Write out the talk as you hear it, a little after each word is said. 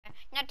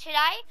Now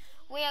today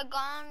we are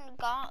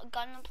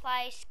gonna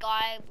play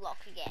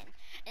Skyblock again,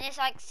 and it's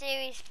like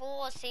series 4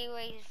 or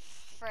series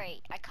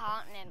 3. I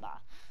can't remember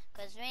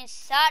because it's been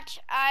such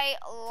a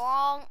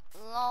long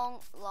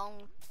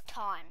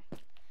time.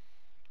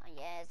 Oh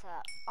yeah, so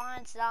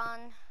iron's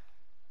done.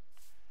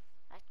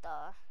 Like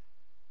the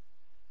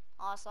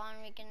last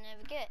iron we can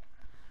never get.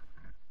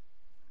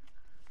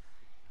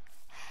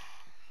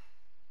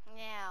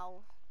 Now,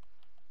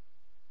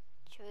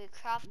 should we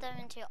craft them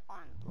into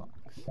iron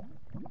blocks?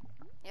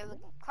 Yeah, we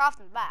can craft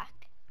them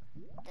back.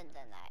 Then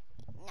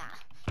nah.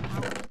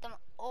 I'll put them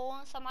all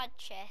inside my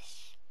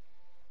chest.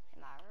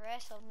 And my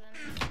rest of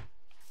them.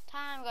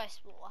 Time to go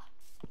explore.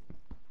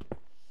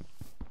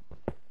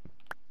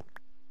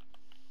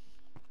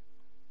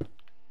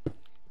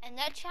 And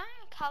they're trying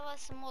to cover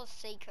some more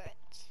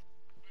secrets.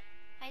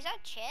 Hey, is that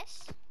a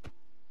chest?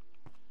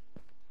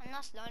 I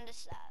must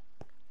notice that.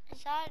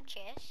 Is that a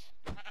chest?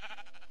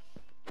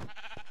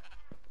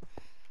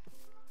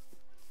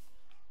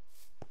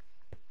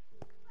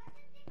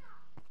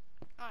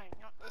 Oh,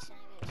 not this one.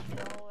 It's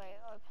all the way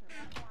open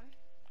that one.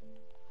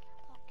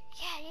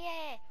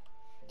 Okay.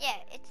 Yeah,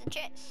 it's a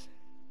chest.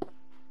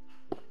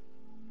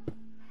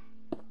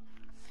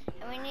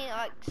 And we need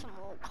like some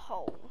more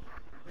coal,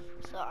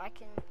 so I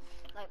can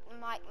like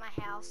make my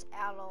house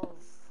out of.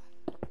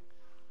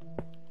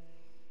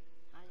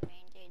 I didn't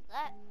mean to do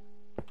that.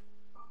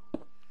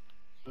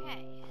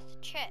 Okay, it's a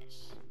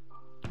chest.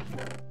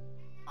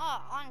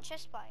 Oh, on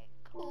chest plate.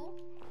 Cool.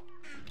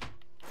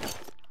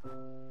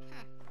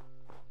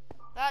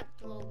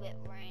 That's a little bit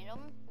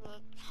random.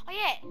 Oh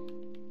yeah!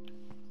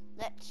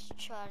 Let's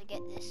try to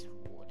get this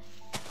wood.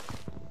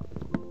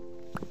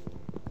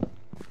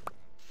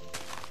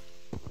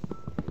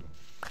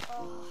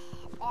 Oh,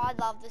 I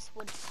love this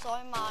wood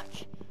so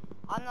much.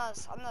 I'm not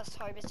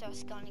hoping it's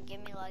just gonna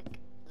give me like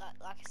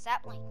a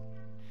sapling.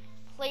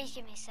 Please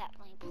give me a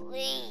sapling,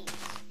 please.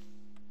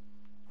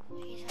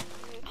 Please.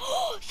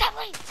 Oh,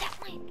 sapling!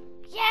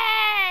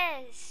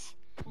 Yes!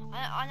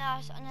 I know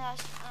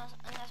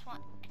that's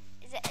one.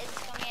 Is it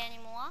gonna be any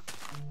more?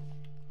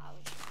 I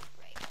will just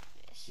break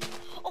this.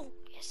 Oh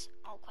yes!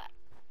 Oh crap!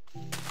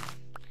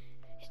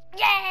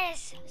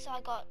 Yes! So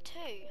I got 2.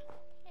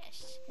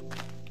 Yes.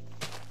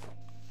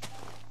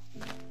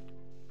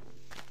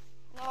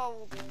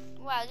 Oh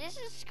wow! This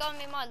is gonna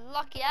be my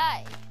lucky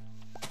day.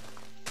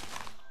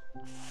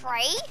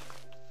 3?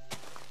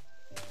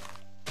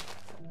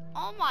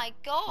 Oh my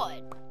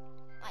god!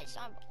 Wait,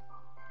 snowball.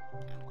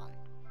 And 1.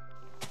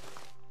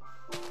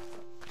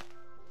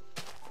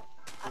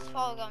 That's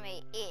probably gonna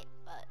be it,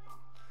 but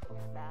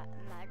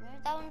imagine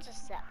if that one's a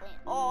sapling.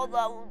 Oh,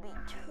 that would be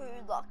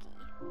too lucky.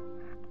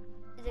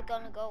 Is it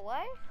gonna go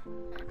away?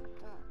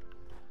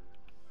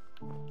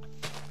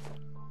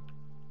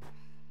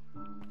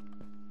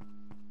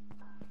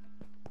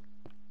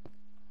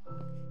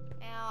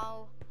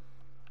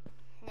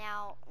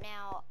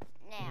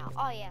 Now.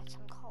 Oh yeah,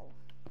 some coal.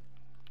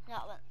 No,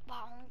 but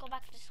I want to go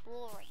back to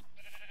exploring.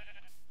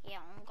 Yeah, I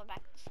want to go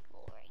back to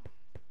exploring.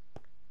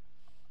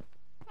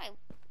 Wait.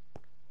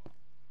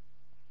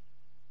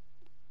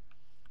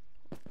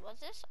 What's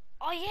this?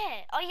 Oh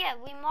yeah,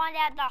 we mined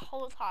out that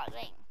whole entire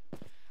thing.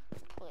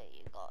 What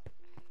you got?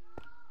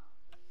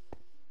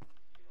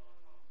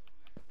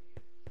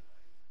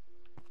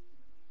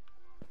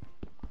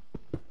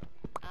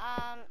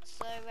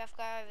 So we have to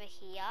go over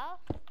here.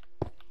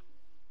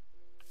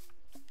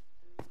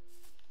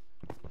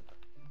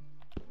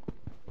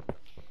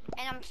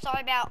 And I'm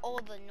sorry about all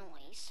the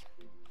noise,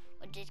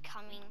 which is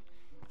coming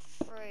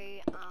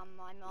through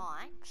my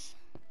mics.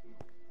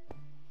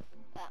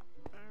 But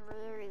I'm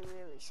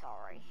really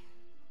sorry.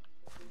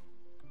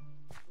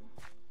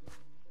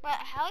 But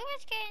how are you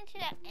guys getting into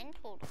that end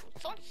portal?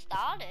 It's not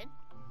started.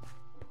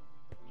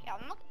 Yeah,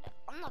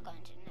 I'm not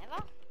going to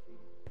never.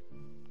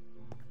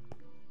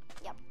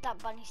 Yep, that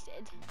bunny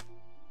said.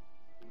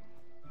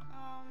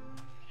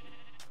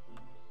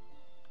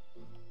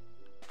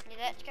 Yeah,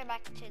 let's go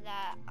back to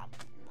that up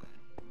one.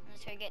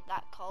 Let's go get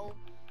that coal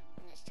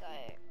and let's go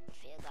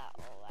fill that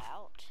all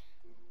out.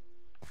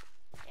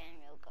 Then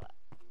we'll go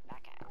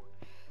back out.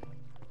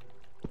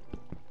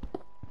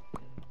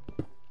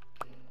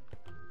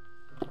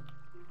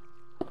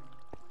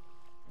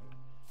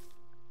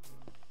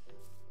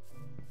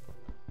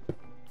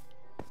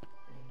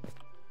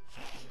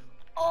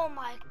 Oh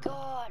my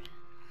god!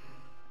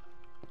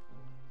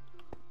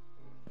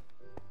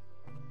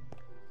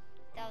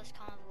 That was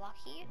kind of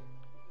lucky.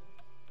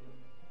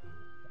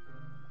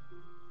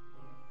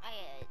 Oh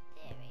yeah,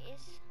 there it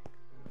is.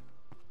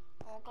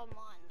 Oh, go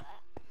mine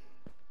that.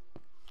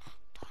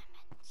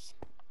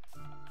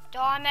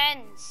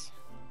 Diamonds!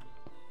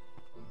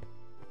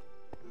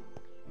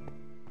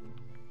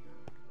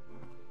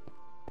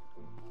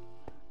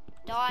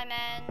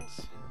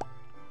 Diamonds!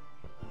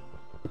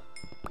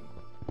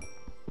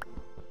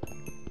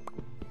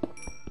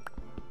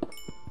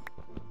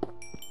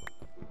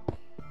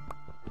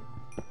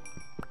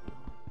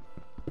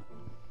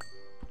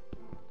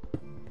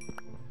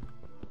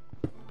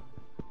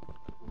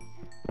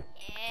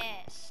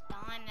 Yes,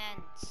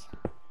 diamonds.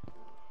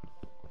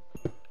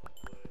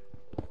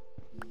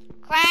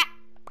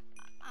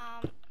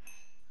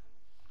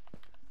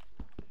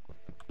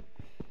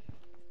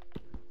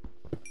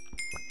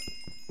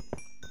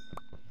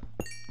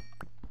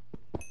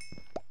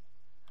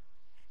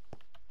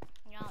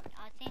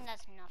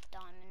 that's enough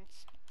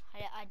diamonds.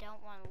 I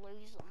don't want to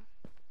lose them.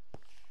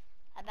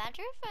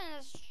 Imagine if I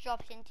just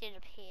dropped into the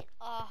pit.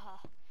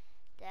 Oh,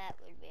 that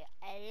would be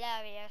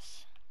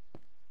hilarious.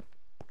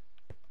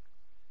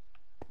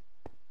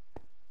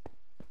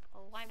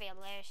 Well, it won't be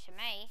hilarious to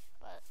me,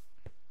 but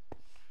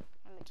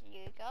remember to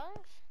you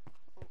guys.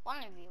 Well, one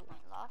of you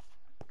won't laugh.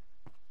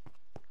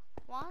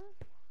 One.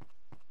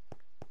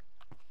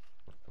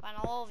 When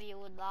all of you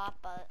would laugh,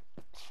 but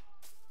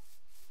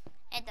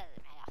it doesn't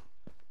matter.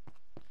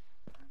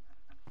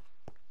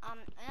 I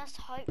just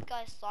hope you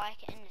guys like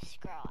and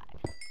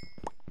subscribe.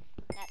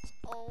 That's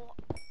all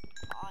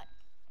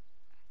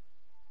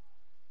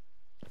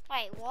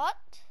Wait, what?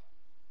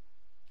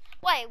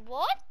 Wait,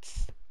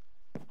 what?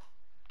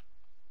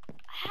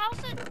 How's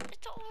it?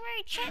 It's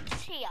already checked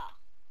here.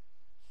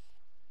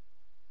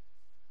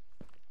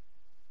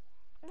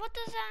 What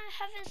does that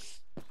have in...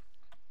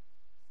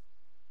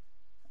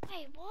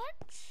 Wait,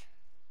 what?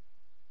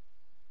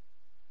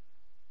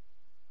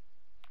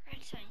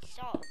 Redstone,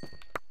 stop.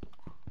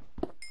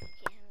 Yeah,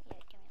 give me...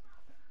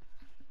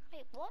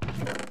 Wait, what?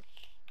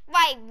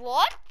 Wait,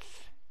 what?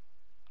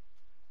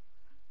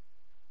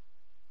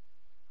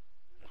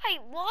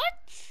 Wait,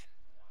 what?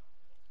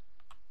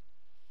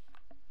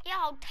 Yeah,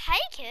 I'll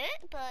take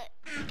it, but...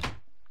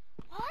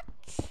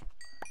 What?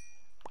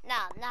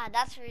 Nah,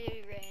 that's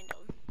really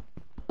random.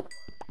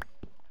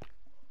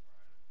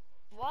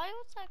 Why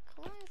was that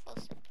cooling for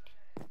a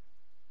second?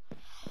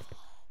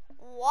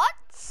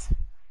 What?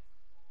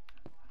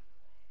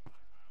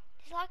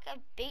 It's like a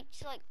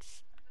beach, like...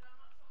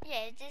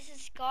 Yeah, this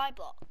is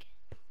Skyblock.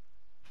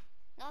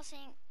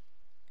 Nothing...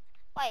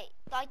 Wait,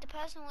 like the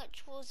person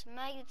which was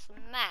made the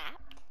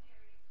map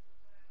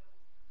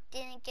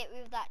didn't get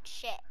rid of that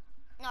shit.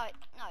 No,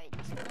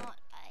 it's not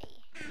a...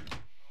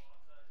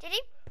 Did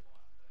he?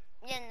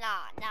 Yeah,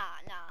 nah.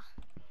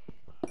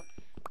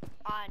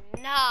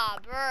 Nah,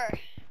 bro.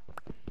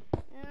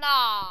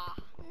 Nah.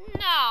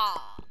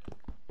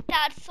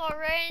 That's so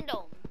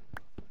random.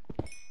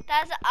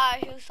 That's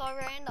actually so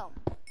random.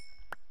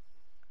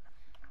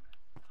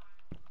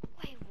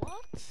 Wait,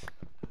 what?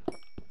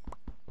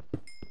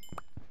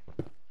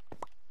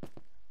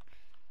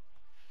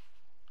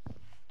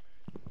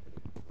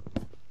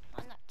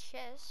 On that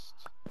chest.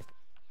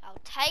 I'll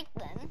take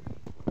them.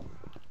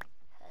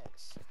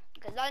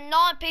 Because they're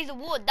not a piece of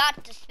wood,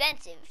 that's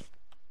expensive.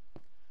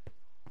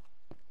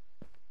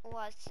 Well,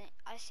 I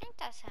think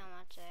that's how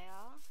much they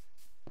are.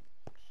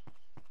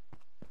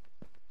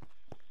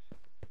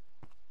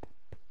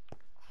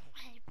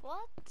 Wait,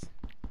 what?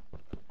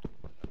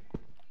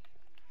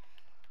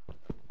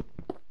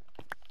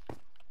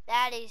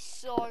 That is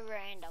so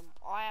random.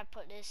 I have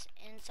put this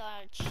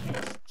inside a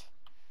chest.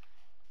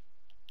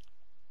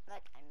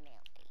 Like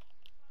immediately.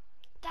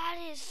 That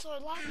is so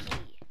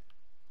lucky.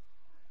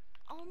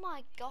 Oh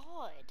my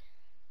god.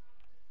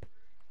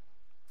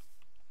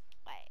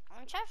 Wait,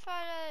 I'm trying to throw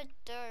the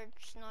dirt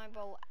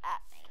snowball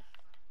at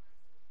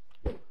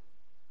me.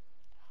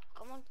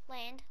 Come on,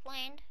 land.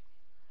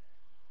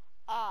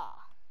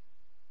 Ah.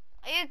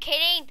 Are you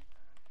kidding?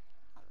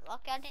 I'm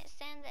lucky I didn't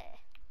stand there.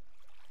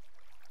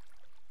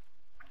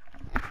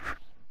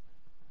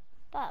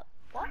 But,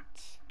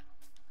 what?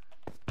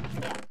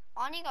 Yeah, I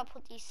only gotta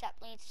put these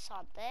saplings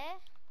aside there.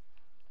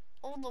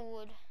 All the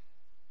wood.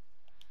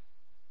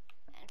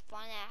 And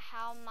find out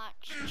how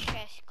much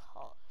chest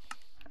costs.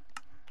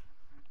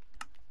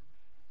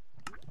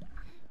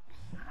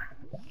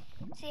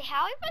 See,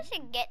 how are we supposed to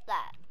get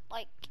that?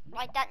 Like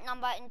that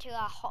number into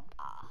a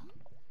hotbar?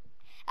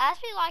 It has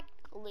to be like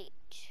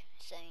glitch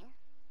soon.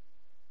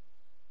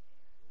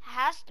 It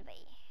has to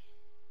be.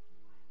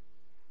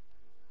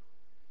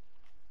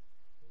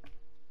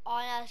 Oh,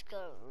 that's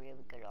a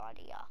really good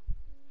idea.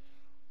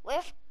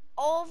 With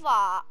all of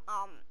our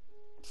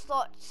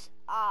slots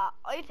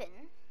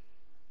open,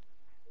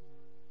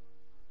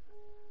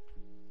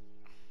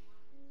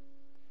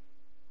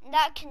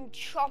 that can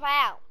chop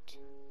out.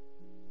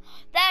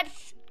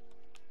 That's...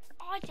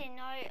 I didn't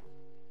know.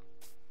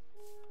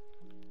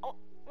 Oh,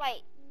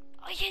 wait.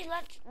 Okay,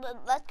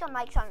 let's go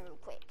make something real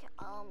quick.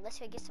 Let's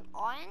go get some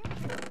iron.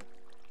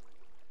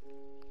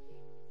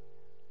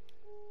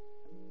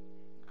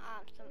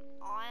 Some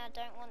iron. I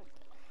don't want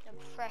the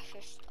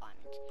precious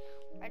diamonds.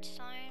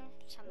 Redstone,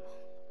 some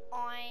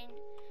iron,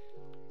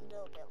 a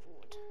little bit of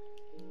wood.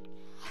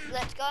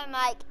 Let's go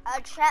make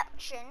a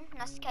traction. In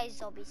this case,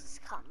 zombies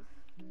come.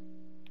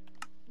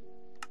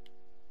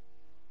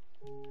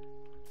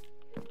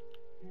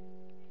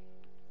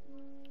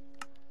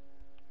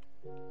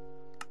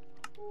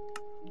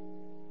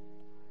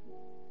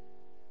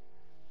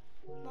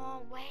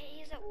 More, where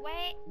is it?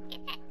 Where is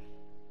it?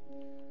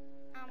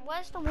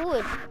 Where's the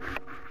wood?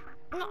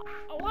 No,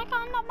 why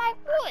can't I not make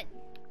wood?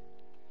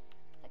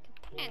 I can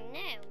put it in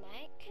there,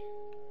 make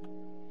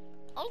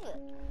of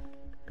it.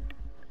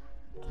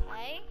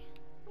 Okay.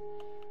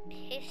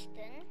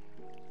 Piston.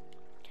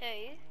 2.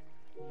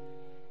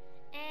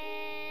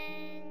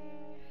 And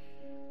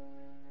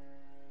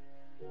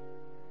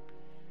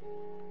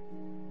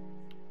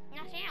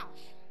nothing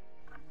else.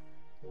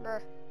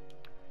 Brr.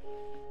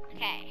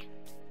 Okay.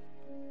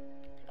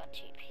 got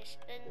 2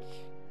 pistons.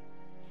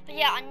 But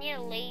yeah, I need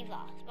a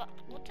lever. But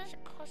what does it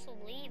cost a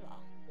lever?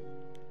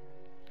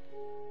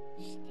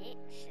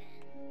 Sticks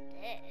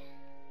and there.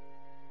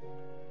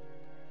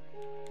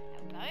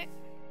 There we go.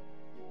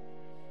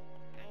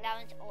 And that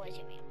one's always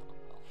gonna be a block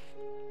off.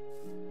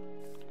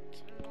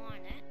 So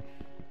mine it.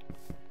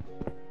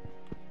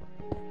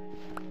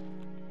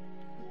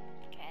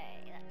 Okay,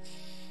 that's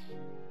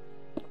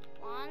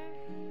 1,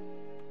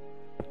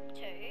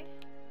 2.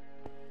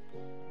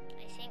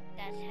 I think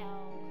that's how.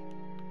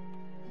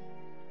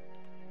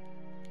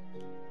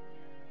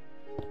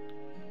 I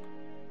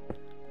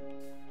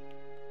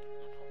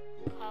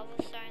put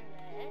cobblestone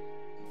there.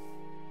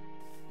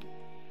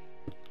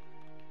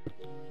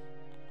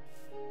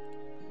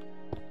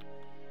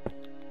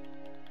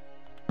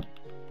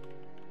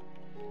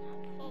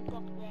 I'll put a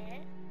block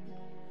there.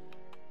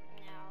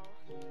 Now,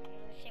 I'm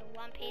using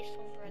 1 piece of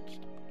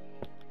redstone.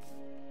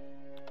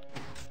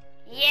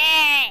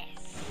 Yes!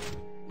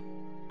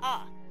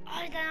 Oh,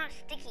 they're not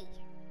sticky.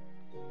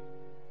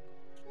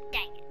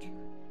 Dang it.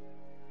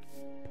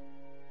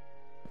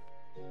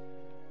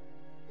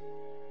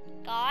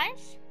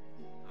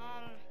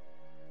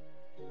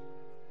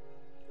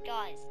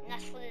 Guys,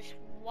 that's for this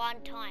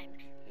one time.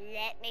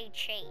 Let me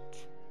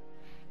cheat.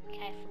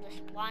 Okay, for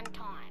this one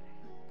time.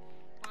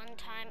 One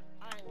time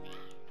only.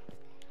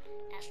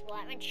 That's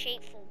let me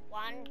cheat for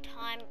one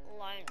time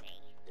only.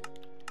 So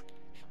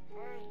I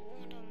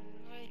want to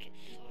make it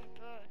so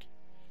good.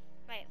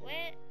 Wait,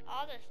 where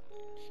are the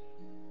slimes?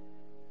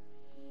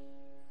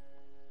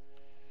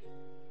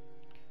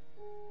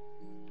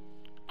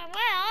 Oh,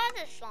 where are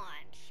the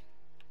slimes?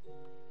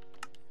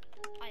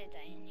 Oh,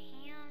 they're in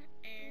here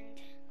and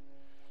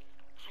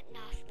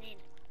nothing.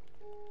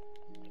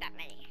 That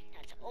many.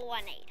 That's all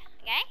I need.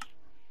 Okay?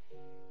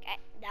 Okay,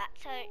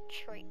 that's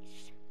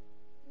trees.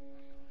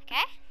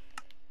 Okay?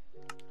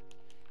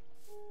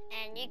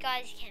 And you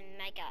guys can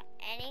make up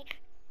any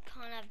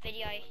kind of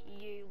video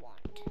you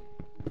want.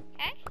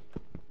 Okay?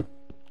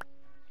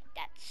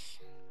 That's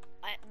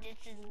this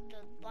is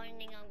the only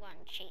thing I'm going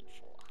to cheat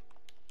for.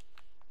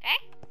 Okay?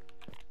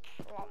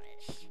 I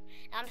promise.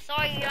 I'm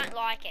sorry you don't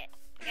like it.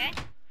 Okay?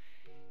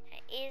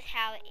 It is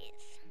how it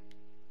is.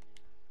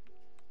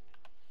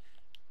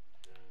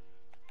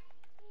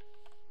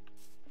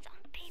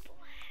 Some people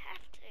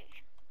have to.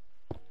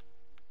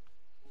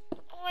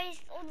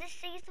 All this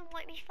season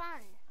won't be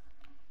fun.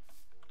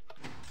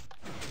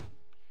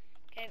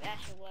 Okay, that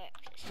should work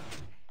this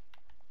time.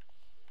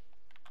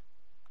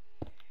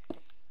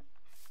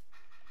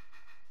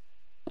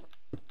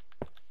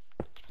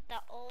 Put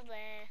that all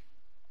there,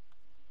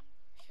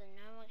 so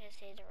no one can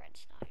see the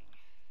redstone.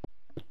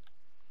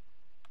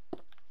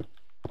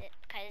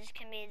 Okay, this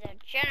can be the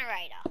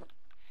generator.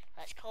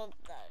 Let's call it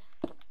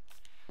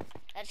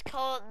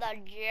the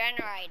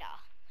generator.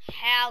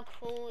 How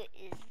cool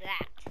is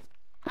that?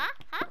 Huh?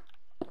 Huh?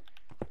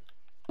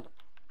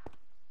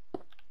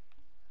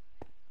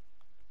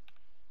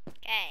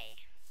 Okay.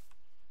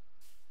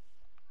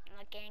 I'm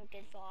not getting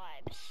good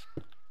vibes.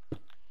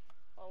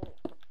 Oh,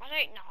 I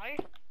don't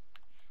know.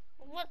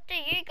 What do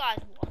you guys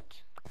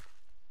want?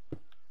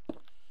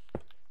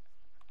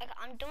 Okay,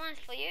 I'm doing it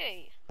for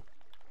you.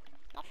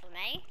 Not for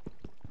me.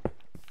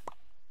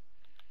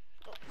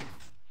 Oh.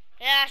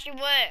 It actually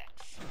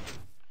works.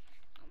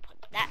 I'll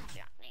put that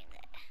junk in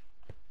there.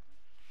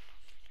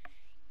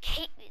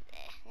 Keep it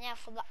there. Now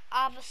for the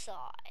other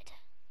side.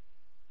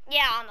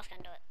 Yeah, I'm just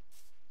gonna do it.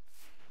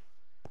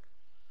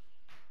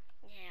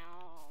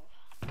 Now,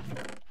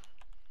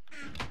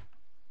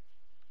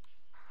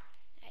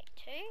 take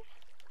 2.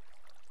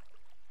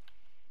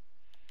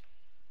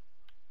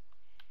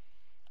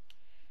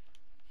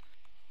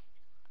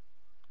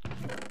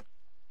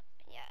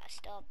 Yeah, I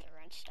still have the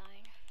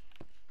redstone.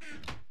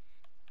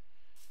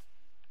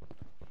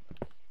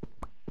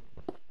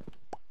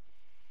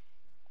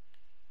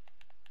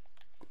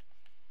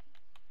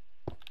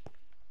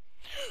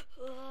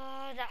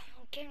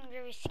 I'm getting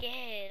really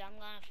scared. I'm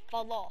gonna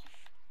fall off.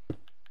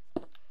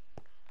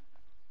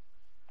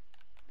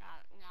 No,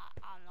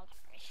 I'm not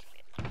gonna risk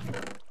it.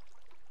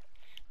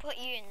 Put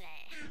you in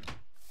there.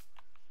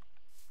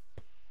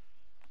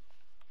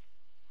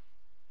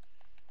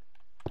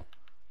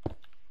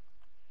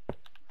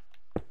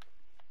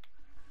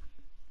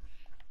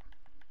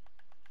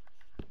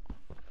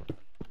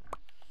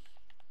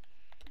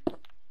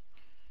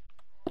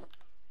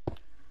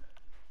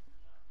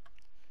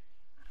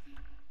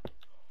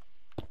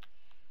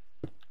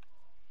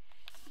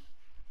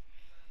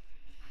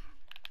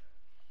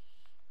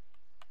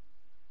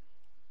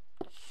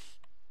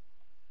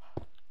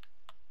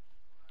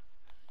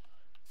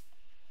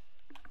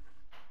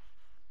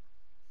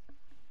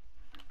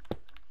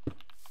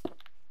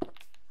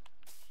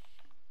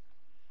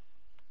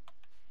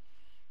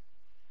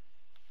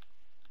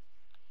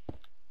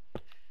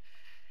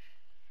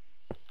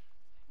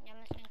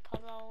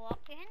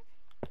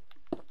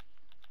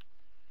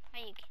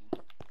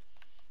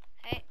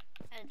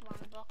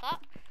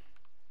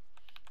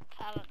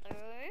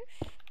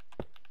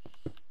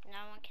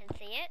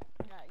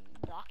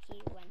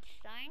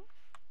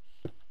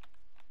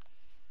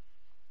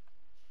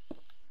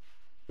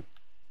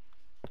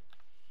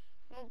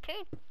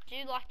 do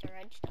like the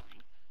redstone.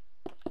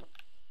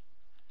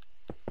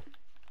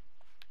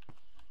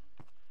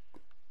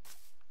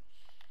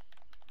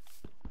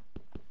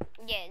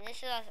 Yeah, this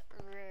is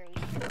really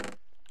small.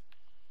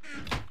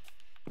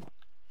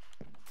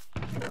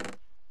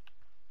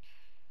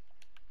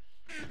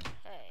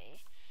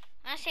 Okay.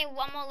 I see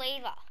one more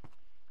lever.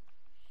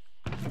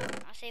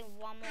 I see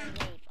one more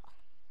lever.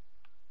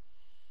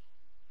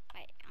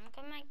 Wait, I'm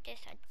gonna make this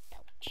a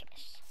belt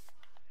chest.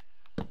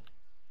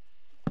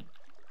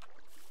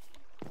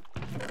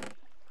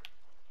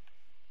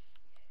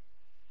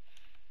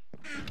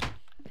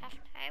 Half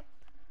tape.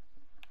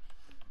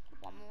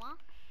 One more.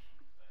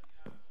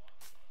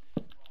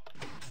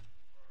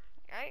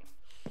 Right.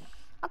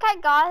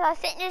 Okay guys, I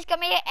think this is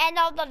gonna be the end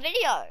of the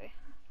video.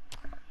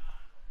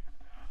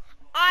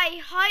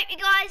 I hope you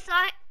guys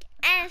like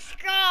and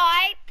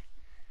subscribe.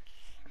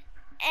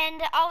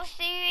 And I'll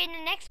see you in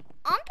the next.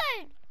 Aren't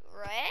they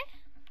rare?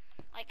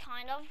 Like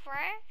kind of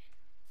rare?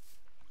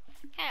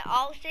 Okay,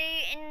 I'll see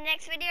you in the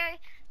next video.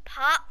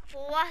 Part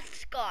 4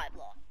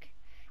 Skyblock.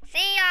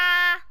 See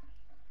ya!